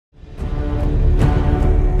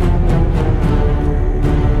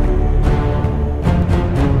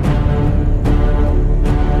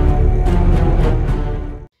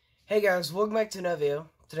Hey guys, welcome back to another video.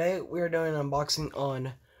 Today we are doing an unboxing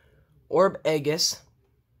on Beyz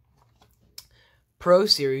Pro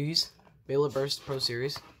Series, Baylor Burst Pro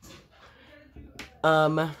Series.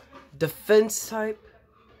 Defense type,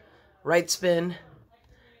 right spin.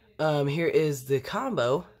 Here is the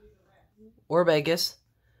combo, Beyz,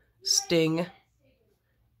 Sting,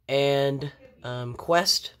 and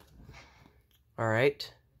Quest.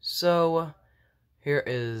 Alright, so here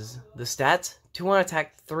is the stats. 2 on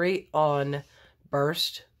attack, 3 on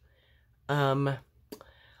burst. I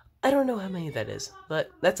don't know how many that is, but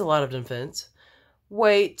that's a lot of defense.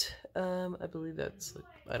 Weight, I believe that's,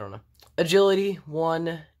 I don't know. Agility,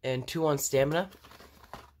 1, and 2 on stamina.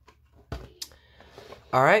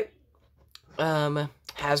 Alright.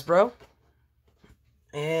 Hasbro.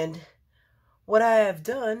 And what I have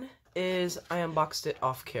done is I unboxed it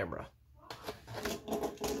off camera.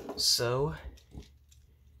 So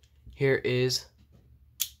here is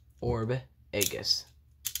Beyz.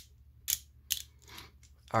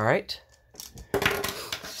 Alright.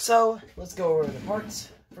 So, let's go over the parts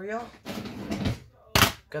for y'all.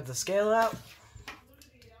 Got the scale out.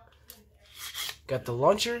 Got the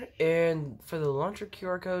launcher. And for the launcher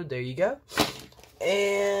QR code, there you go.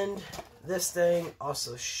 And this thing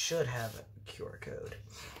also should have a QR code.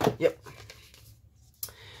 Yep.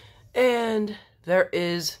 And there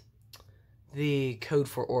is the code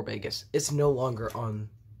for Beyz. It's no longer on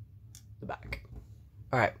the back.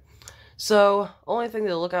 Alright. So, only thing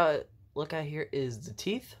to look at here is the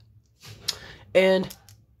teeth. And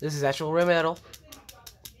this is actual red metal.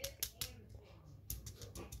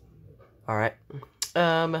 Alright.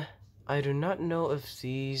 I do not know if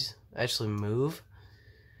these actually move.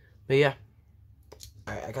 But yeah.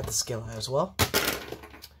 Alright, I got the scale out as well.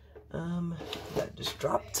 That just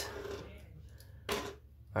dropped.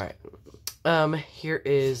 Alright. Here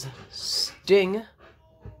is Sting.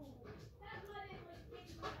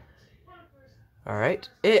 Alright.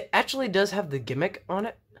 It actually does have the gimmick on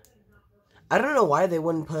it. I don't know why they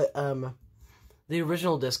wouldn't put, the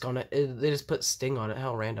original disc on it. They just put Sting on it.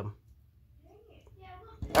 How random.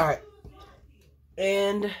 Alright.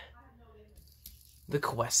 And the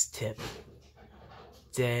Quest tip.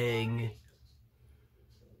 Dang.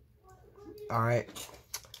 Alright.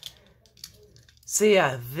 So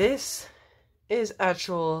yeah, this is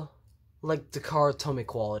actual, like, Dakar Tomy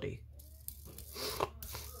quality.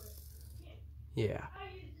 Yeah.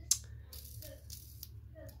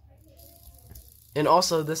 And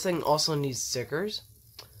also, this thing also needs stickers.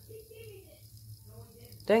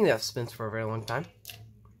 Dang, that spins for a very long time.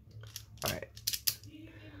 Alright.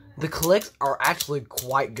 The clicks are actually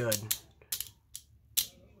quite good.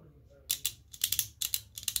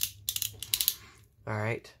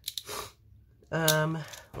 Alright.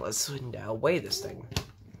 Let's now weigh this thing.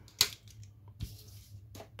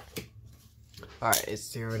 Alright, it's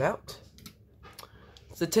zeroed out.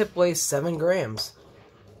 The tip weighs 7 grams.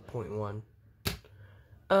 0.1.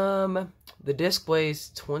 The disc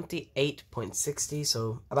weighs 28.60,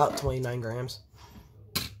 so about 29 grams.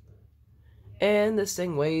 And this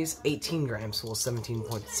thing weighs 18 grams, well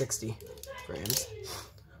 17.60 grams.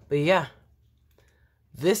 But yeah,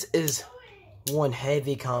 this is one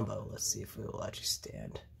heavy combo. Let's see if it will actually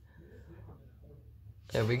stand.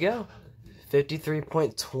 There we go.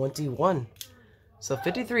 53.21. So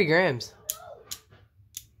 53 grams.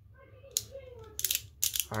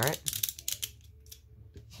 Alright.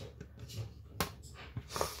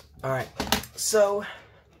 Alright. So,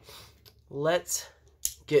 let's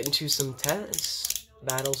get into some tennis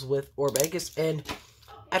battles with Beyz and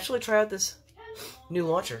actually try out this new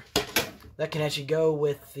launcher that can actually go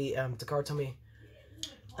with the Dakar Tomy,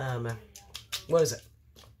 what is it?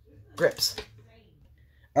 Grips.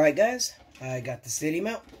 Alright guys, I got the city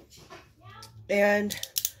mount. And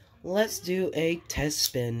let's do a test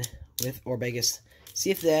spin with Beyz. See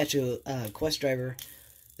if the actual Quest driver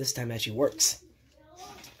this time actually works.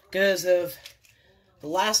 Because of the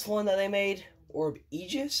last one that they made,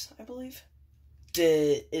 Beyz, I believe,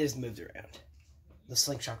 it is moved around. The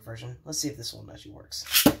slingshot version. Let's see if this one actually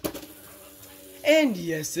works. And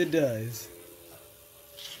yes, it does.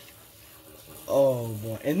 Oh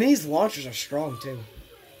boy. And these launchers are strong too.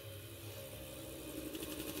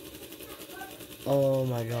 Oh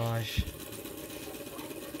my gosh.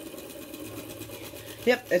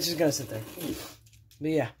 Yep, it's just gonna sit there. But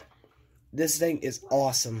yeah, this thing is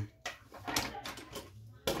awesome.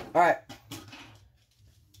 Alright.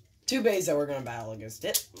 2 Beyz that we're gonna battle against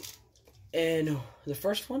it. And the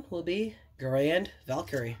first one will be Grand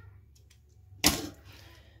Valkyrie.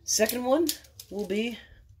 Second one will be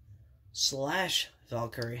Slash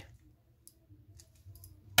Valkyrie.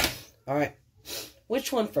 Alright.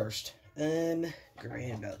 Which one first? Grand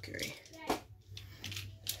Valkyrie.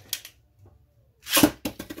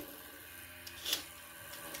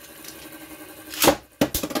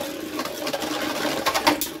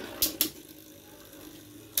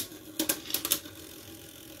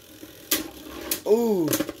 Ooh,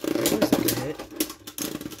 that was a good hit.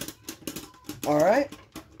 Alright.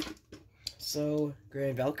 So,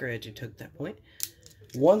 Grand Valkyrie actually took that point.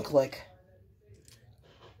 1 click.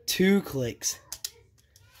 2 clicks.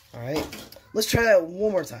 Alright. Let's try that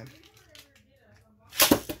one more time.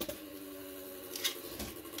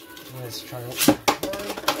 Let's try it.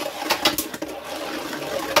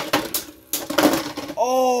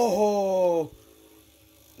 Oh!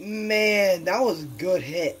 Man, that was a good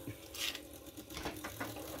hit.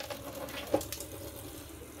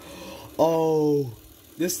 Oh,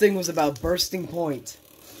 this thing was about bursting point.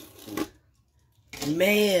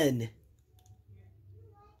 Man.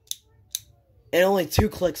 And only 2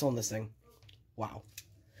 clicks on this thing. Wow.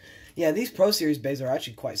 Yeah, these Pro Series Beyz are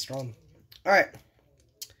actually quite strong. Alright.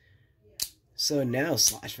 So now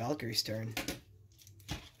Slash Valkyrie's turn.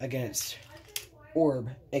 Against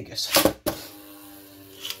Orb Aegis.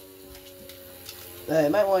 I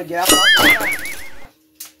might want to get out.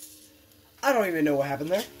 I don't even know what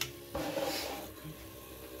happened there.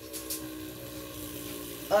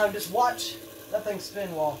 Just watch that thing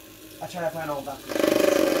spin while I try to find all about it.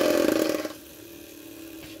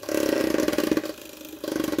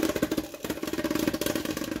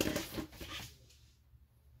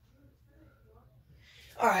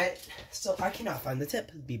 Alright, so I cannot find the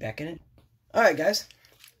tip. Be back in it. Alright, guys.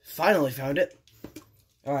 Finally found it.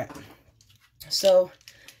 Alright. So,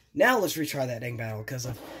 now let's retry that dang battle, because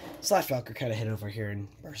Slash Valkyrie kind of hit over here and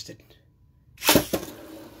bursted.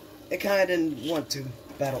 It kind of didn't want to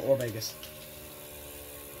battle Orb Aegis.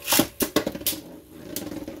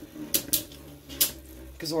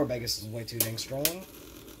 Because Orb Aegis is way too dang strong.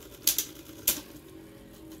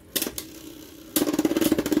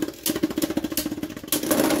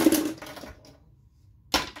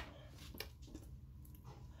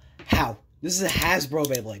 How? This is a Hasbro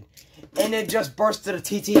Beyblade. And it just bursted a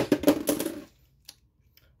TT.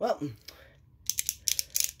 Well. And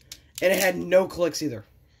it had no clicks either.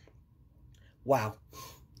 Wow.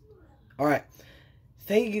 Alright.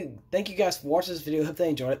 Thank you guys for watching this video. Hope they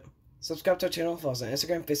enjoyed it. Subscribe to our channel. Follow us on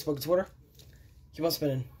Instagram, Facebook, and Twitter. Keep on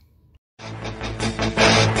spinning.